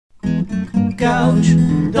couch,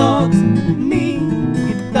 dogs, me,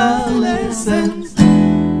 guitar lessons.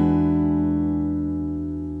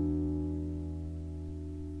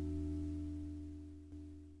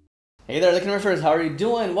 Hey there, LickNRiffers, how are you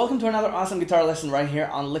doing? Welcome to another awesome guitar lesson right here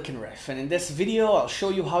on LickNRiff. And in this video, I'll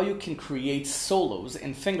show you how you can create solos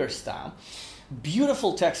in fingerstyle,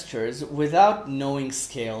 beautiful textures without knowing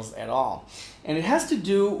scales at all. And it has to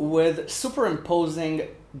do with superimposing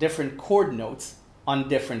different chord notes on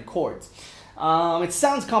different chords. It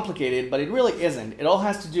sounds complicated, but it really isn't. It all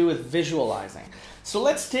has to do with visualizing. So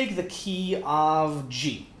let's take the key of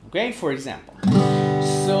G, okay, for example.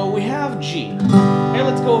 So we have G. Okay,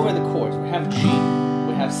 let's go over the chords. We have G,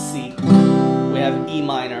 we have C, we have E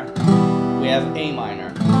minor, we have A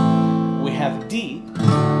minor, we have D,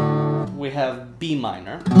 we have B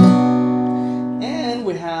minor, and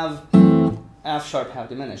we have F sharp half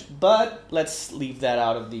diminished. But let's leave that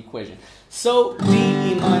out of the equation. So D,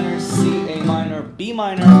 E minor, C, A minor, B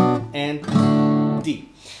minor, and D.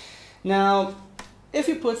 Now, if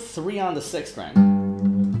you put 3 on the 6th string,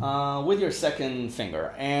 with your second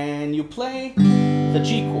finger, and you play the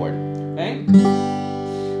G chord, okay?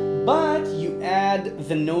 But you add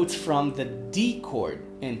the notes from the D chord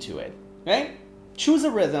into it, okay? Choose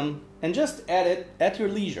a rhythm and just add it at your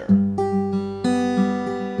leisure.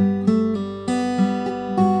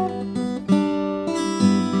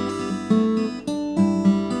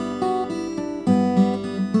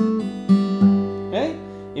 Okay?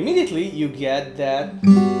 Immediately you get that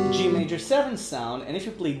G major 7 sound, and if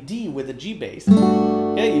you play D with a G bass,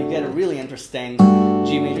 okay, you get a really interesting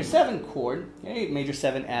G major 7 chord, okay, major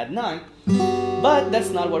 7 add 9, but that's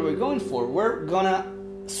not what we're going for. We're gonna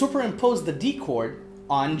superimpose the D chord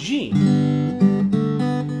on G.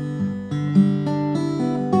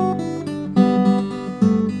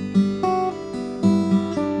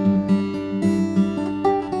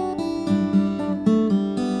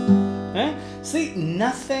 Okay? See,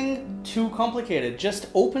 nothing too complicated, just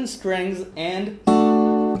open strings and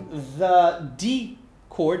the D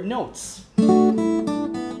chord notes,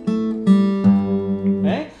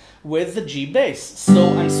 okay, with the G bass. So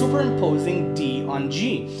I'm superimposing D on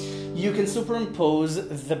G. You can superimpose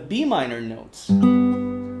the B minor notes,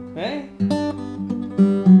 okay?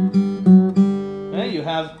 Okay, you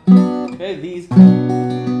have these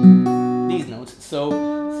notes.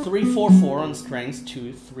 So 3, 4, 4 on strings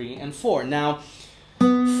 2, 3, and 4. Now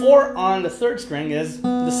 4 on the 3rd string is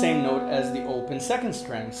the same note as the open 2nd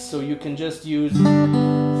string, so you can just use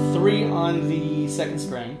 3 on the 2nd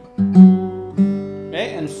string,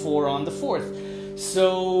 okay, and 4 on the 4th.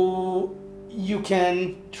 So you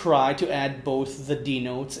can try to add both the D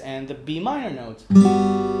notes and the B minor notes.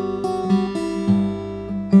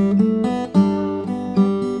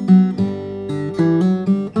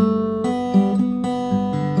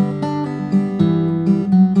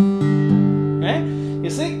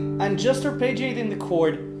 I'm just arpeggiating the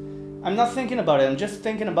chord. I'm not thinking about it. I'm just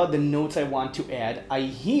thinking about the notes I want to add. I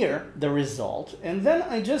hear the result, and then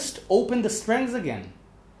I just open the strings again.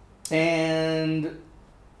 And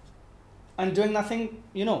I'm doing nothing,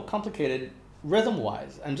 you know, complicated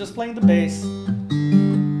rhythm-wise. I'm just playing the bass,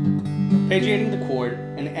 arpeggiating the chord,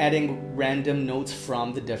 and adding random notes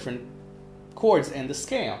from the different chords and the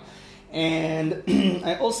scale. And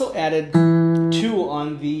I also added 2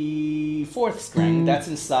 on the 4th string. That's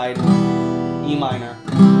inside E minor,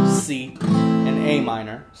 C, and A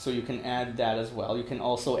minor. So you can add that as well. You can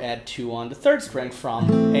also add 2 on the 3rd string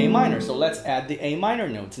from A minor. So let's add the A minor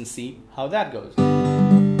notes and see how that goes.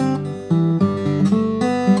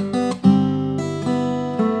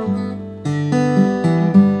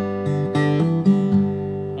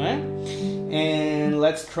 Alright? And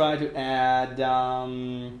let's try to add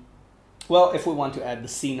well, if we want to add the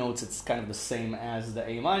C notes, it's kind of the same as the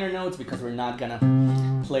A minor notes, because we're not gonna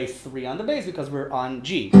play 3 on the bass because we're on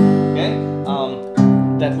G, okay?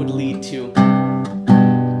 That would lead to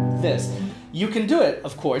this. You can do it,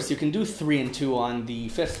 of course. You can do 3 and 2 on the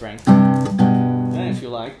 5th string, okay, if you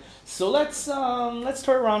like. So let's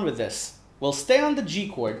toy around with this. We'll stay on the G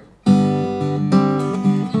chord.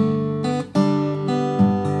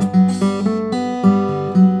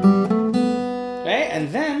 Okay, and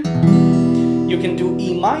then you can do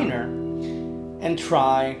E minor and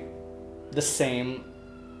try the same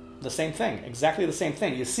thing, exactly the same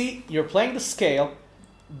thing. You see, you're playing the scale,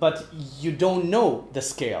 but you don't know the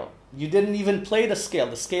scale. You didn't even play the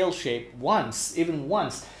scale shape once, even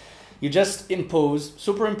once. You just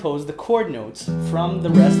superimpose the chord notes from the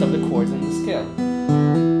rest of the chords in the scale.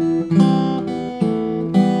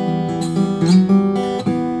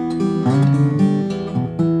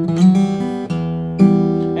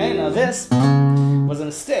 Okay, now this was a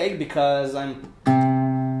mistake. mistake because I'm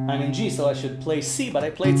in G, so I should play C, but I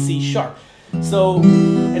played C sharp. So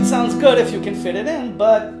it sounds good if you can fit it in,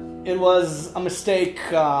 but it was a mistake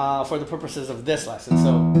for the purposes of this lesson.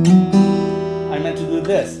 So I meant to do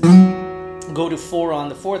this. Go to 4 on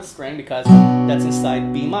the 4th string because that's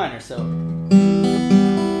inside B minor. So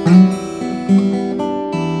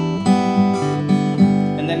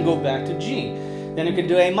and then go back to G. Then you can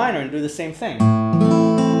do A minor and do the same thing.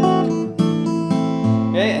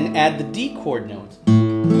 Okay, and add the D chord notes. Okay,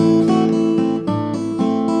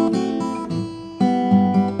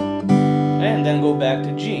 and then go back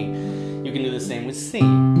to G. You can do the same with C.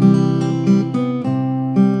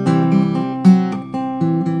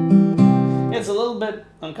 It's a little bit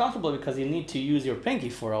uncomfortable because you need to use your pinky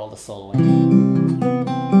for all the soloing.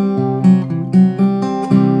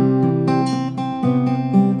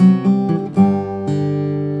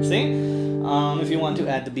 If you want to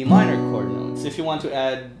add the B minor chord notes, if you want to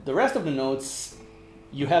add the rest of the notes,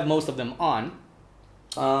 you have most of them on.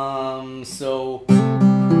 So 2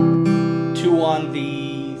 on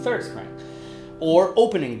the 3rd string, or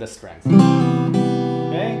opening the strings.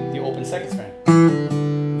 Okay, the open 2nd string,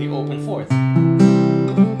 the open 4th.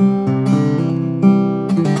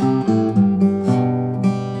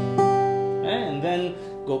 And then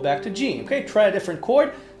go back to G. Okay, try a different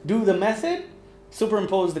chord, do the method.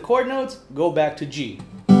 Superimpose the chord notes, go back to G.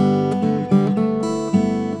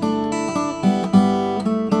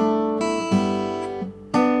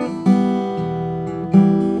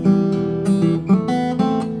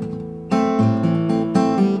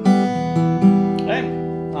 Okay.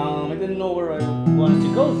 I didn't know where I wanted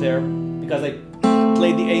to go there because I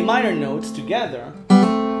played the A minor notes together,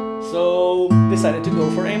 so decided to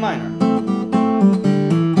go for A minor.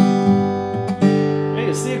 Okay,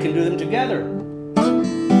 you see you can do them together.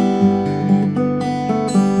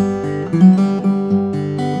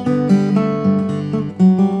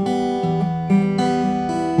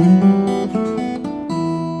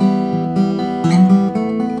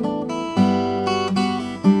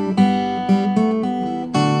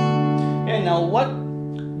 Now what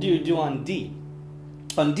do you do on D?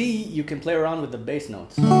 On D, you can play around with the bass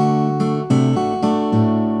notes. And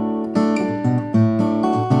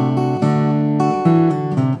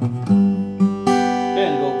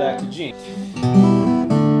go back to G.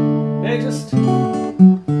 Okay, just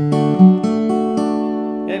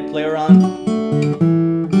play around.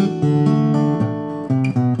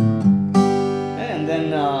 And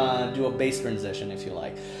then do a bass transition if you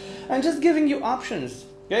like. I'm just giving you options.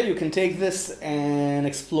 Yeah, you can take this and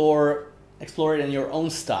explore it in your own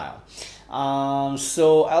style.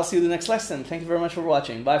 So I'll see you in the next lesson. Thank you very much for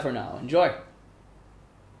watching. Bye for now. Enjoy.